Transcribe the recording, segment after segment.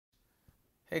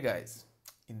Hey guys,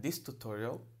 in this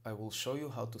tutorial I will show you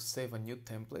how to save a new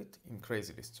template in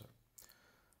Crazylister.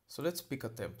 So let's pick a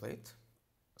template.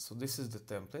 So this is the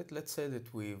template. Let's say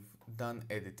that we've done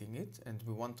editing it and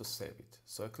we want to save it.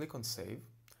 So I click on save,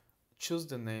 choose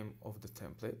the name of the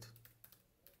template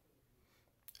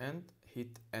and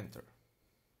hit enter.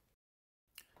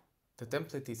 The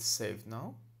template is saved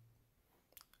now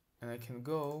and I can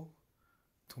go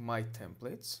to my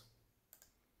templates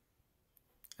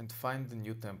and find the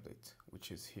new template,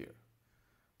 which is here.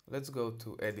 Let's go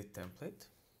to edit template.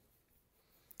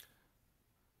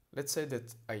 Let's say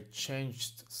that I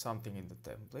changed something in the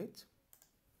template.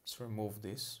 Let's remove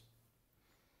this.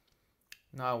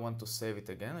 Now I want to save it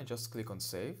again. I just click on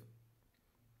save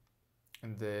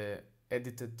and the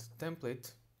edited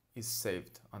template is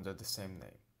saved under the same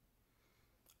name.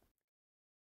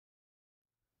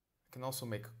 I can also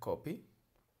make a copy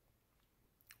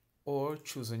or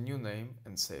choose a new name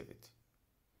and save it.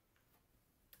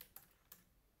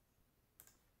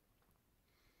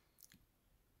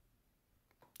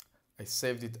 I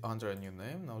saved it under a new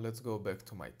name. Now let's go back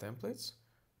to my templates.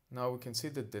 Now we can see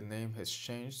that the name has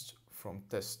changed from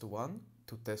test1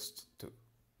 to test2.